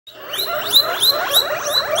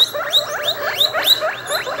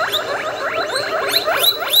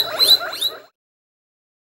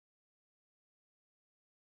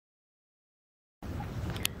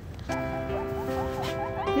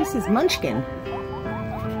This is Munchkin.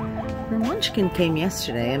 Our Munchkin came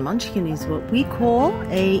yesterday, and Munchkin is what we call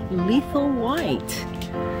a lethal white.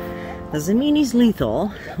 Doesn't mean he's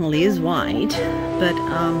lethal, well, he is white, but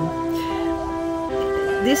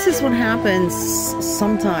this is what happens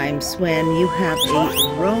sometimes when you have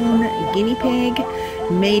a roan guinea pig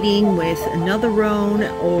mating with another roan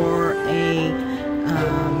or a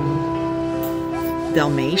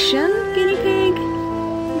dalmation guinea pig.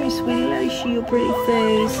 Hey sweetie, let me see your pretty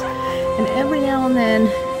face. And every now and then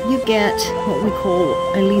you get what we call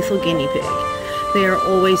a lethal guinea pig. They are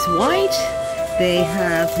always white. They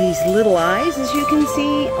have these little eyes, as you can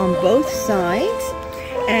see, on both sides,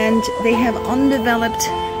 and they have undeveloped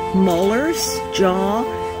molars, jaw,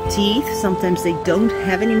 teeth. Sometimes they don't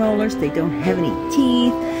have any molars, they don't have any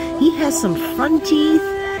teeth. He has some front teeth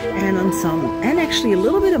and actually a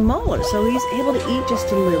little bit of molars, so he's able to eat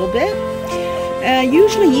just a little bit.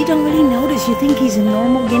 Usually you don't really notice. You think he's a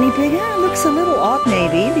normal guinea pig. Yeah, it looks a little odd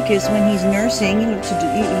maybe, because when he's nursing, he looks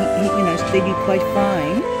they do quite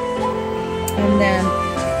fine. And then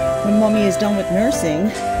when mommy is done with nursing,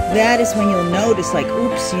 that is when you'll notice, like,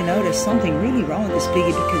 oops, you know, there's something really wrong with this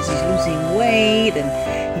piggy, because he's losing weight and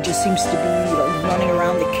he just seems to be like running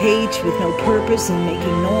around the cage with no purpose and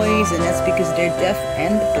making noise, and that's because they're deaf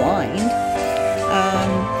and blind.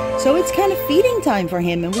 So it's kind of feeding time for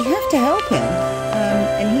him, and we have to help him.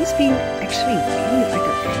 And he's been actually really like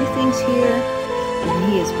a few things here,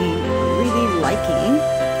 and he has been really liking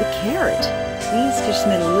the carrot. He's just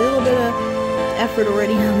made a little bit of effort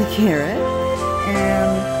already on the carrot.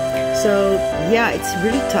 So yeah, it's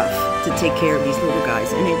really tough to take care of these little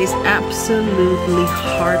guys, and it is absolutely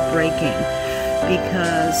heartbreaking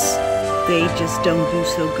because they just don't do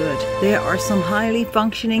so good. There are some highly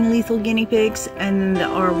functioning lethal guinea pigs, and there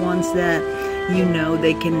are ones that you know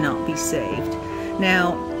they cannot be saved.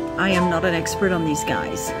 Now, I am not an expert on these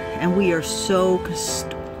guys, and we are so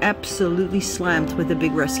absolutely slammed with the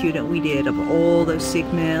big rescue that we did of all those sick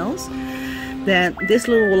males, that this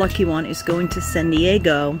little lucky one is going to San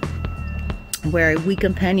Diego, where We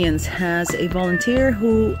Companions has a volunteer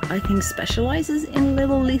who I think specializes in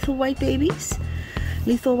little lethal white babies,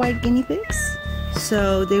 lethal white guinea pigs.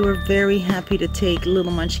 So they were very happy to take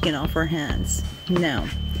little Munchkin off our hands. Now,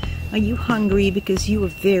 are you hungry? Because you were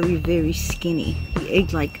very, very skinny. You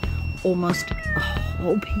ate like almost a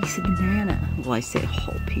whole piece of banana. Well, I say a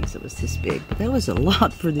whole piece, it was this big, but that was a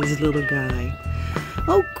lot for this little guy.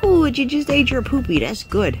 Oh good, you just ate your poopy, that's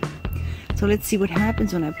good. So let's see what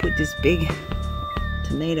happens when I put this big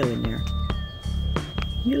tomato in there.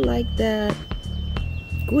 You like that?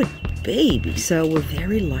 Good baby. So we're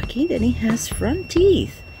very lucky that he has front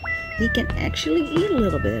teeth. He can actually eat a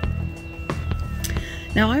little bit.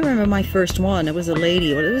 Now I remember my first one, it was a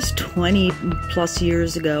lady, well, it was 20 plus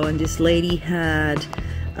years ago, and this lady had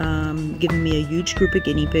given me a huge group of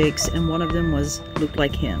guinea pigs, and one of them looked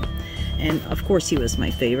like him. And of course he was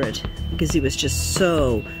my favorite, because he was just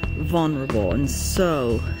so vulnerable and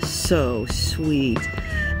so sweet.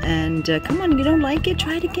 And come on, you don't like it?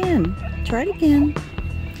 Try it again. Try it again.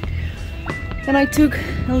 And I took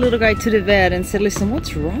a little guy to the vet and said, listen,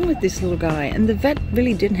 what's wrong with this little guy? And the vet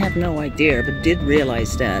really didn't have no idea, but did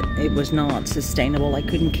realize that it was not sustainable. I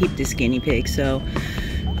couldn't keep this guinea pig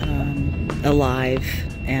alive,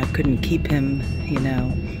 and I couldn't keep him, you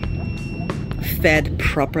know, fed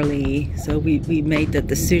properly. So we made that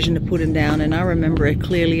decision to put him down, and I remember it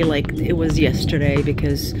clearly like it was yesterday,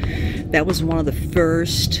 because that was one of the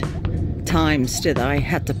first times that I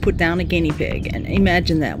had to put down a guinea pig. And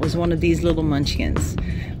imagine that was one of these little Munchkins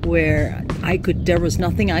where there was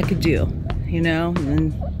nothing I could do, you know,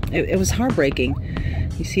 and it was heartbreaking.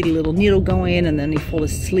 You see the little needle go in, and then you fall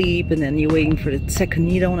asleep, and then you're waiting for the second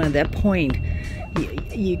needle, and at that point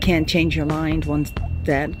you can't change your mind once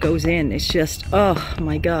that goes in. It's just, oh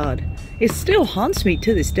my God, it still haunts me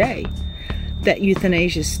to this day. That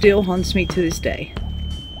euthanasia still haunts me to this day.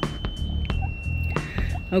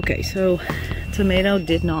 Okay, so tomato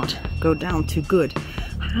did not go down too good.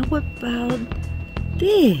 How about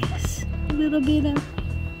this? A little bit of...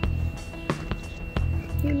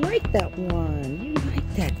 You like that one. You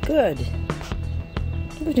like that. Good.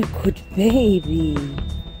 What a good baby.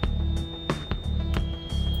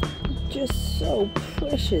 Just so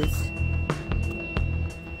precious.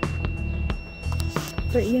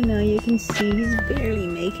 But you know, you can see he's barely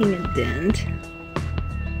making a dent.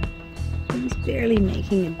 He's barely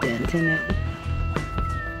making a dent in it.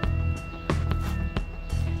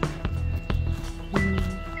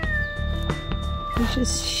 He's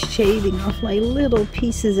just shaving off like little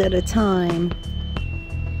pieces at a time.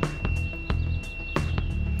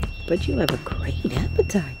 But you have a great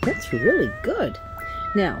appetite. That's really good.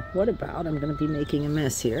 Now, what about, I'm going to be making a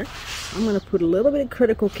mess here. I'm going to put a little bit of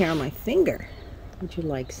critical care on my finger. Would you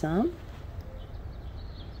like some?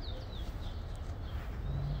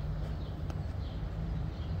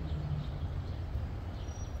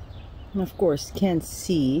 And of course, can't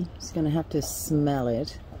see. It's going to have to smell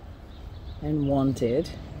it and want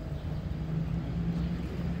it.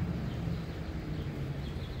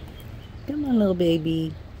 Come on, little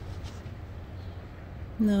baby.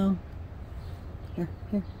 No. Here,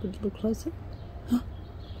 put it a little closer.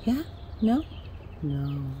 Yeah? No?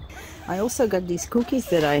 No. I also got these cookies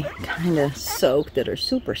that I kind of soaked that are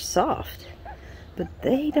super soft. But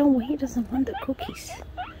he doesn't want the cookies.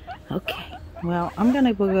 Okay. Well, I'm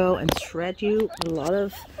gonna go and shred you a lot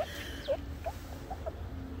of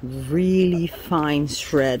really fine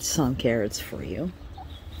shred sun carrots for you.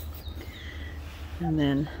 And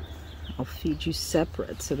then I'll feed you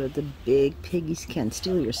separate so that the big piggies can't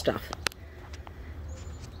steal your stuff.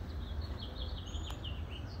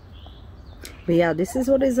 But yeah, this is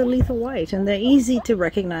what is a lethal white, and they're easy to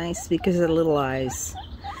recognize because of the little eyes.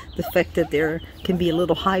 The fact that they can be a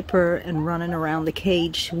little hyper and running around the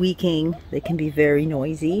cage weaking. They can be very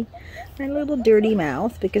noisy. And a little dirty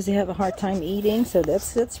mouth because they have a hard time eating, so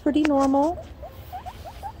that's pretty normal.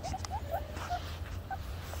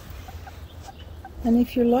 And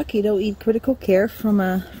if you're lucky, they'll eat critical care from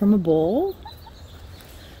a bowl.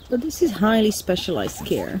 But this is highly specialized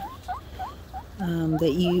care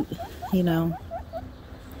that you know,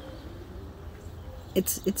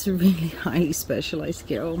 it's a really highly specialized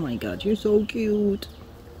care. Oh my god, you're so cute.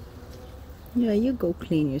 Yeah, you go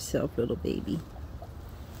clean yourself, little baby.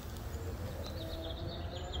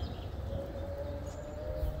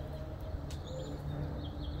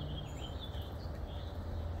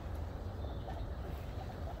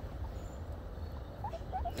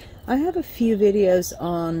 I have a few videos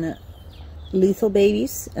on lethal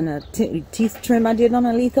babies and a teeth trim I did on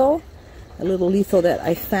a lethal. A little lethal that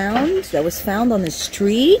I found, that was found on the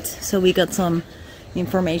street. So we got some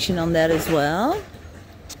information on that as well.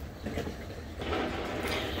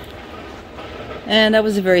 And that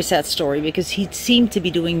was a very sad story because he seemed to be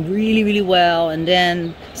doing really, really well. And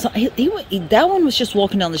then that one was just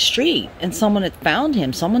walking down the street and someone had found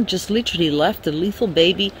him. Someone just literally left a lethal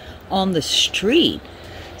baby on the street.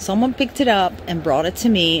 Someone picked it up and brought it to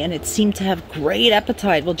me, and it seemed to have great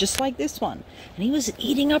appetite. Well, just like this one. And he was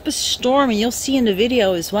eating up a storm, and you'll see in the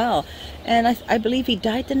video as well. And I believe he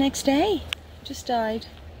died the next day. Just died.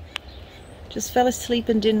 Just fell asleep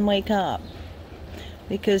and didn't wake up.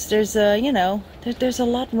 Because there's a, you know, there's a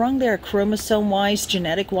lot wrong there, chromosome-wise,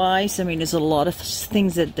 genetic-wise. I mean, there's a lot of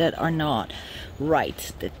things that are not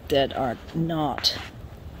right, that are not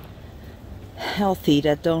healthy,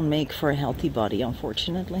 that don't make for a healthy body,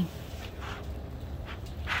 unfortunately.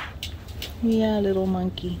 Yeah, little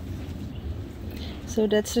monkey. So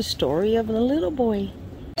that's the story of the little boy.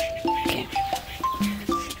 Okay.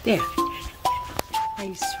 There.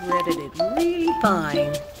 I shredded it really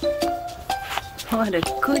fine. What a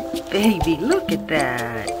good baby. Look at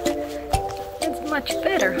that. It's much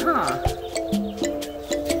better, huh?